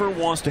never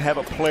wants to have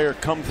a player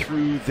come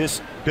through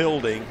this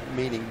building,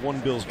 meaning One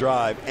Bills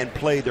Drive, and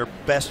play their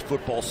best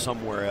football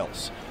somewhere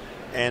else.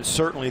 And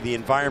certainly the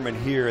environment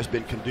here has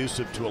been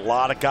conducive to a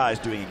lot of guys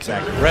doing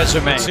exactly that.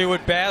 Resume. See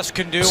what Bass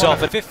can do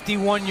on a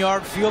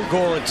 51-yard field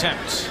goal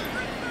attempt.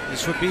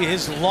 This would be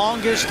his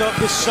longest of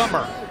the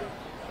summer.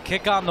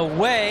 Kick on the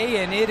way,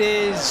 and it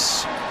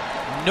is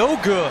no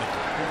good.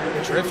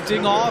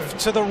 Drifting off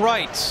to the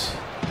right.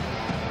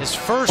 His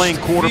first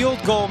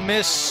field goal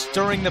miss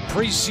during the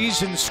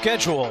preseason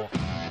schedule.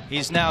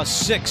 He's now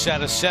 6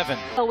 out of 7.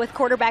 With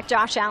quarterback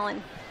Josh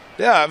Allen.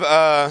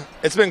 Yeah,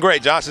 it's been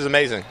great. Josh is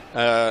amazing.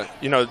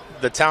 You know,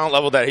 the talent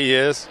level that he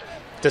is,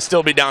 to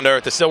still be down to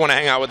earth, to still want to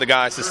hang out with the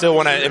guys, to still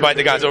want to invite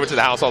the guys over to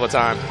the house all the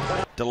time.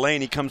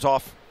 Delaney comes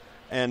off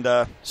and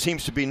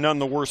seems to be none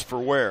the worse for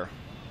wear,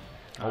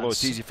 although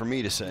it's easy for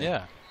me to say.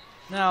 Yeah.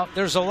 Now,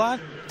 there's a lot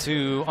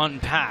to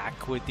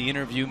unpack with the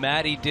interview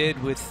Matty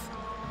did with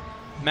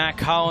Matt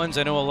Collins.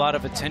 I know a lot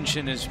of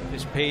attention is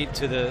paid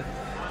to the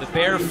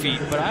bare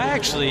feet, but I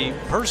actually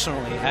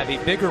personally have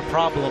a bigger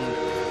problem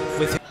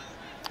with him.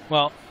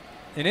 Well,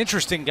 an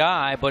interesting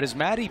guy, but as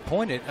Matty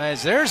pointed,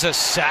 as there's a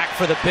sack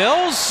for the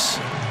Bills,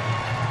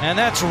 and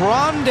that's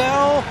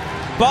Rondell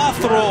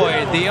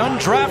Bothroyd, the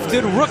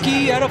undrafted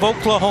rookie out of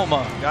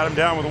Oklahoma. Got him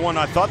down with one.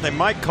 I thought they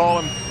might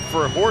call him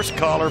for a horse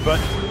collar, but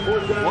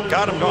what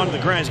got him down to the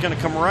ground is going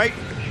to come right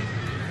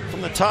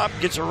from the top,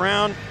 gets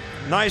around,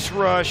 nice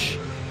rush.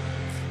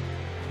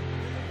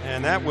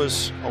 And that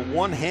was a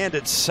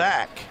one-handed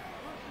sack.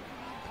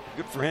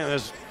 Good for him.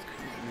 It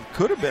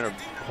could have been a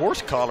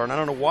horse collar, and I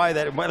don't know why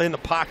that. In the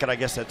pocket, I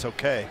guess that's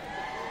okay.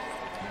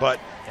 But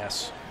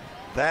yes,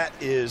 that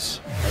is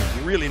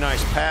a really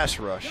nice pass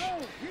rush.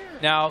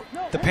 Now,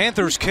 the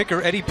Panthers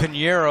kicker Eddie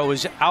Pinheiro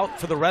is out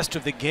for the rest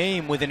of the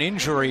game with an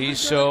injury,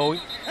 so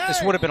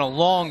this would have been a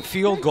long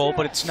field goal,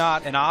 but it's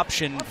not an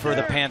option for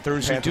the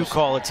Panthers who do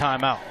call a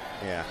timeout.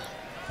 Yeah.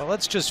 But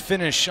let's just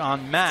finish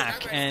on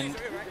Mac and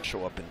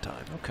show up in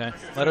time. Okay,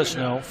 let us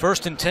know.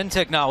 1st and 10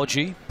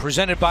 technology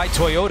presented by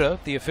Toyota,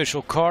 the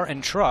official car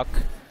and truck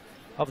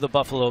of the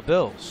Buffalo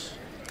Bills.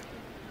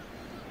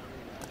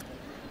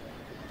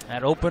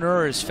 That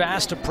opener is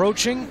fast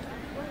approaching.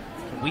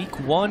 Week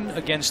 1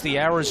 against the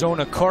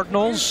Arizona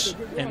Cardinals,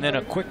 and then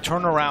a quick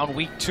turnaround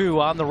week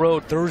 2 on the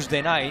road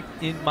Thursday night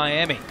in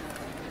Miami.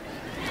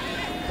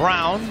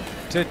 Brown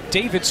to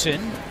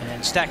Davidson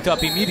and stacked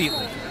up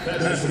immediately.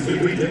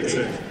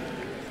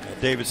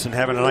 Davidson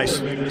having a nice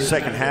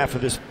second half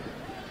of this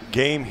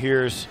game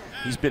here.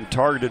 He's been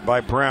targeted by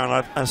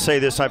Brown. I say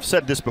this, I've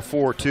said this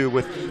before too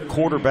with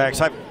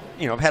quarterbacks.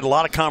 I've had a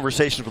lot of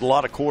conversations with a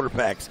lot of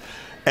quarterbacks,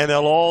 and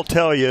they'll all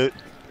tell you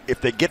if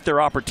they get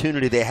their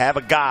opportunity, they have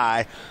a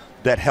guy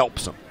that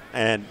helps them.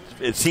 And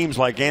it seems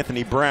like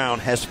Anthony Brown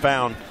has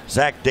found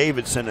Zach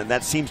Davidson, and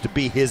that seems to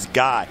be his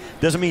guy.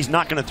 Doesn't mean he's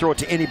not going to throw it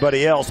to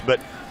anybody else, but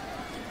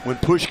when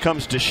push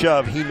comes to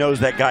shove, he knows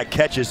that guy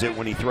catches it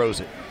when he throws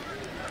it.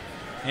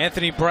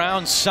 Anthony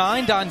Brown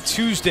signed on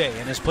Tuesday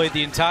and has played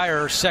the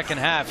entire second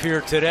half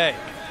here today.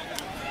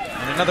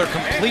 And another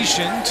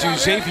completion to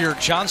Xavier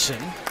Johnson.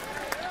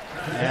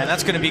 And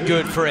that's going to be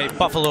good for a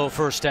Buffalo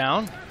first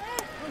down.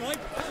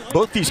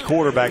 Both these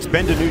quarterbacks,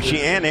 Ben DiNucci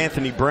and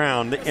Anthony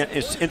Brown,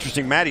 it's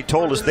interesting, Matty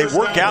told us they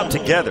work out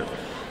together.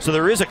 So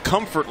there is a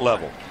comfort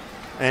level.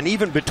 And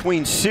even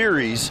between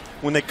series,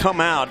 when they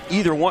come out,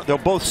 either one, they'll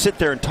both sit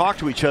there and talk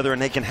to each other,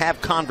 and they can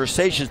have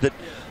conversations that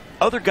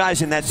other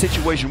guys in that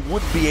situation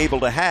wouldn't be able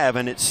to have.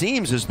 And it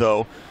seems as though,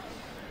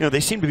 you know, they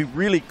seem to be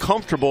really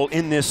comfortable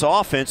in this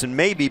offense, and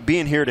maybe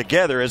being here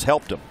together has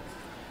helped them.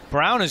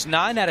 Brown is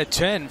 9 out of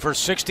 10 for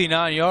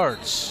 69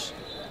 yards.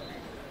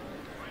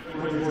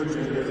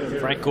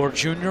 Frank Gore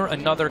Jr.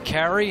 another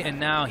carry, and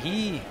now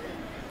he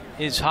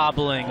is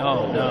hobbling.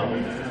 Oh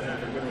no.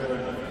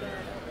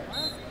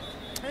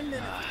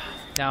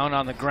 Down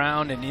on the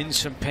ground and in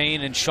some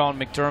pain, and Sean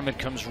McDermott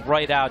comes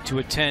right out to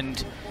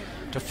attend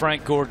to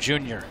Frank Gore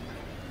Jr.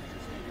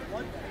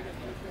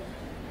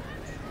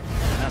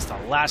 That's the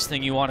last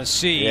thing you want to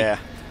see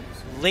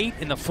late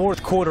in the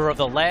fourth quarter of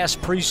the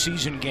last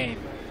preseason game.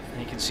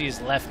 And you can see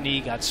his left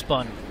knee got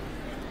spun.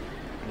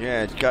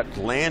 Yeah, it got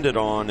landed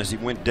on as he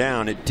went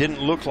down. It didn't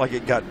look like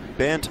it got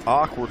bent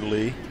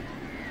awkwardly,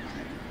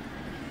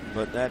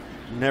 but that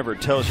never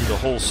tells you the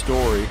whole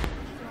story.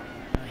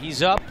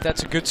 He's up.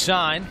 That's a good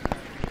sign.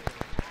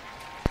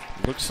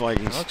 Looks like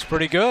he looks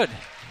pretty good.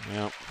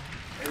 Yeah.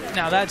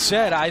 Now that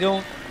said, I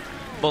don't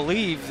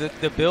believe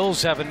that the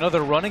Bills have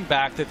another running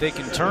back that they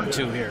can turn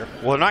to here.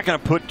 Well, they're not going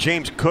to put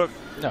James Cook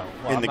in the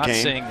game. I'm not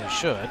saying they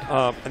should.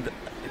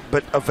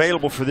 But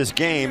available for this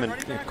game, and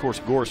of course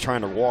Gore's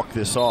trying to walk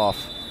this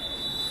off.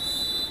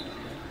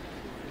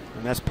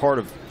 And that's part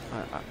of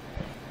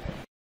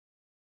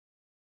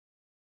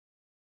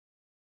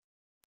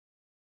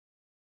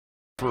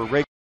for a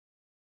regular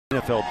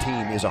NFL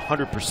team is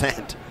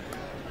 100%.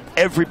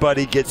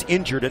 Everybody gets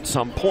injured at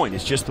some point.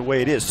 It's just the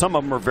way it is. Some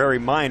of them are very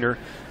minor,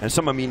 and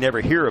some of them you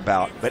never hear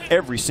about, but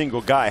every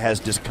single guy has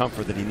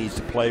discomfort that he needs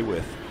to play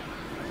with.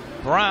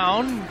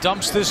 Brown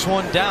dumps this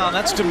one down.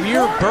 That's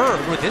Damiere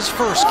Byrd with his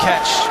first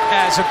catch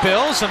as a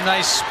Bill. Some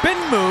nice spin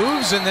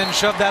moves and then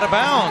shoved out of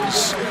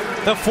bounds.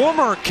 The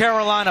former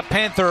Carolina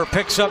Panther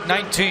picks up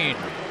 19.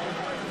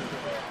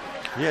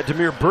 Yeah,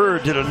 Damiere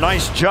Byrd did a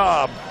nice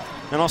job.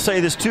 And I'll say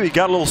this too, he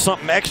got a little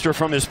something extra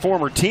from his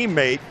former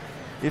teammate.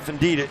 If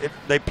indeed if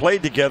they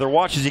played together,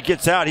 watch as he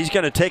gets out. He's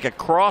going to take a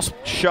cross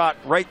shot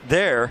right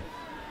there.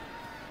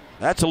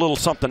 That's a little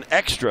something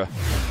extra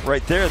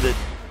right there that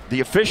the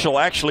official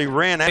actually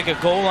ran out. Take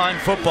a goal line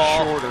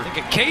football. Shorter. Think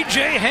of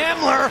KJ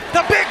Hamler,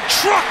 the big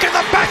truck in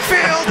the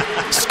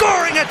backfield,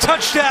 scoring a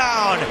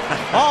touchdown.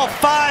 All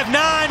 5'9",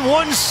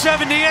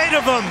 178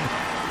 of them.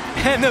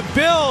 And the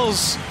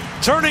Bills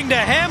turning to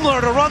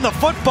Hamler to run the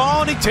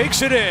football, and he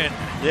takes it in.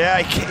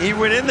 Yeah, he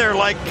went in there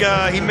like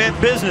he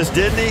meant business,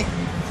 didn't he?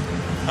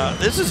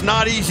 This is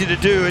not easy to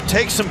do. It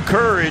takes some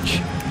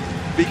courage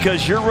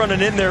because you're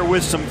running in there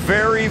with some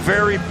very,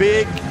 very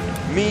big,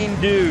 mean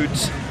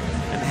dudes.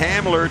 And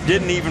Hamler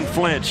didn't even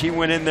flinch. He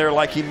went in there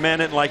like he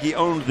meant it, like he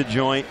owned the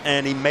joint,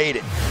 and he made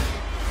it.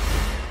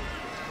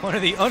 One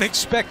of the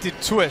unexpected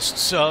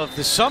twists of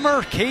the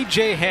summer,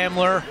 KJ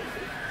Hamler,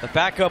 the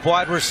backup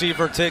wide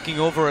receiver, taking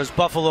over as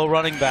Buffalo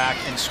running back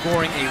and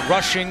scoring a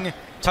rushing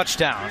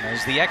touchdown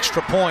as the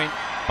extra point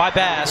by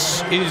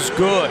Bass is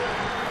good.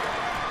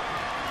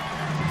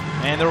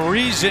 And the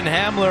reason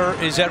Hamler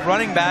is at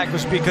running back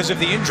was because of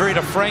the injury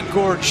to Frank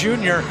Gore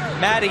Jr.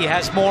 Maddie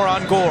has more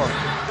on Gore.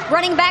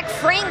 Running back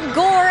Frank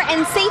Gore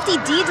and safety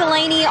D.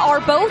 Delaney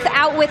are both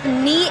out with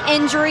knee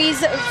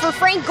injuries. For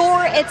Frank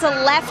Gore, it's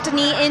a left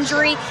knee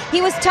injury.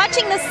 He was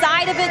touching the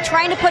side of it,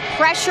 trying to put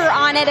pressure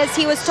on it as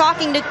he was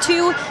talking to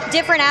two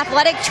different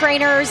athletic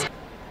trainers.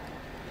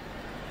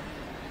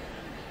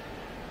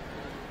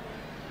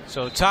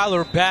 So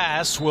Tyler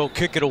Bass will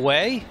kick it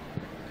away.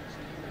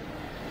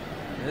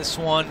 This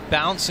one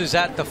bounces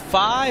at the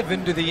 5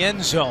 into the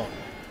end zone.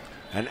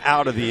 And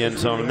out of the end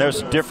zone. And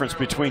there's a difference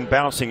between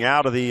bouncing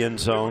out of the end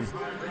zone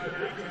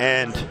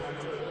and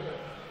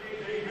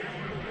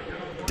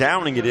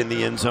downing it in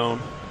the end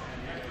zone.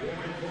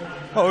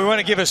 Oh, we want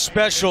to give a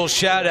special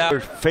shout out.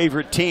 Their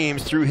favorite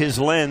teams through his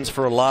lens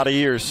for a lot of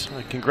years.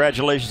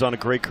 Congratulations on a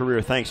great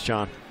career. Thanks,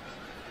 John.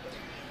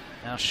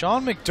 Now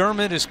Sean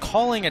McDermott is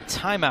calling a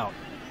timeout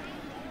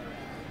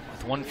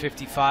with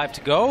 1:55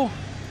 to go.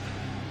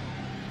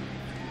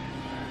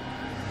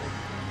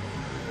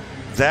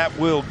 That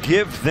will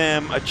give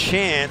them a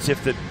chance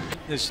if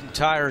this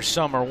entire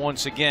summer,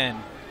 once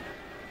again,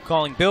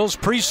 calling Bills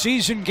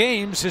preseason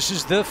games. This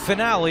is the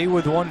finale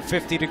with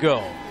 1:50 to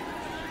go.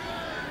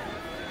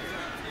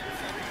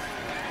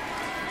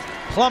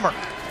 Plummer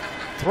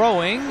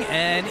throwing,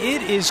 and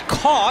it is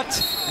caught,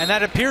 and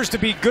that appears to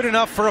be good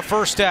enough for a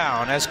first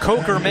down as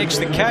Coker makes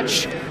the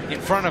catch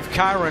in front of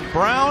Kyron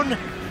Brown.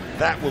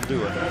 That will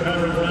do it.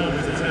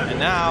 And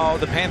now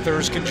the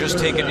Panthers can just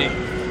take a knee.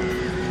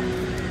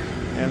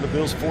 And the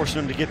Bills forcing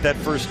them to get that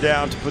first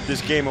down to put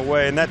this game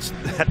away. And that's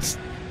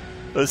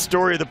the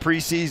story of the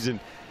preseason.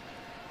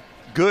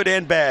 Good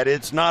and bad.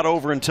 It's not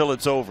over until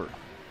it's over.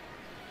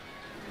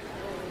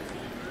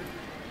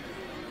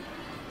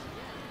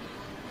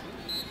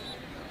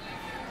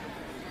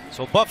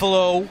 So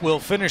Buffalo will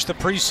finish the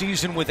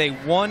preseason with a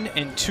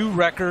 1-2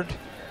 record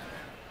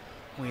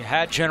We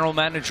had General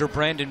Manager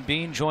Brandon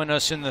Beane join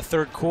us in the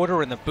third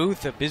quarter in the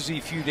booth. A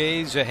busy few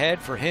days ahead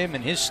for him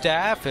and his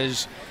staff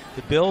as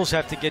the Bills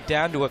have to get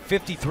down to a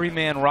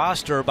 53-man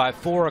roster by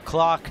 4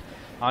 o'clock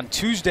on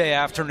Tuesday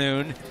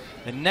afternoon.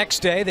 The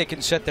next day they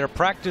can set their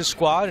practice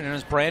squad, and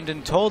as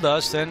Brandon told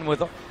us, then with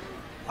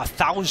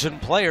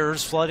 1,000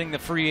 players flooding the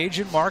free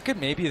agent market,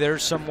 maybe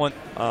there's someone.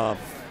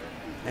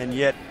 And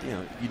yet,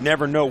 you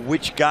never know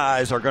which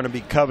guys are going to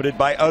be coveted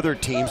by other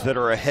teams that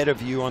are ahead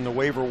of you on the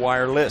waiver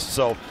wire list.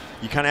 So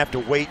you kind of have to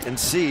wait and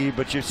see,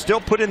 but you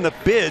still put in the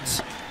bids,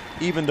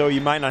 even though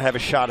you might not have a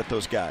shot at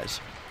those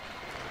guys.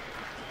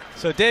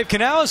 So Dave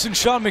Canales and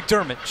Sean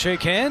McDermott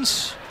shake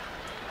hands.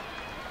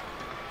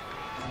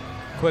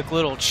 Quick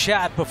little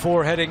chat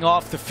before heading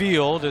off the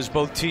field as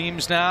both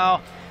teams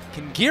now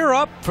can gear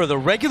up for the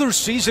regular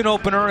season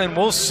opener, and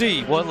we'll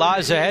see what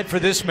lies ahead for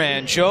this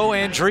man, Joe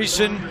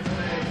Andreessen.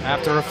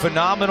 After a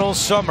phenomenal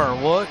summer,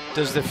 what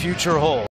does the future hold?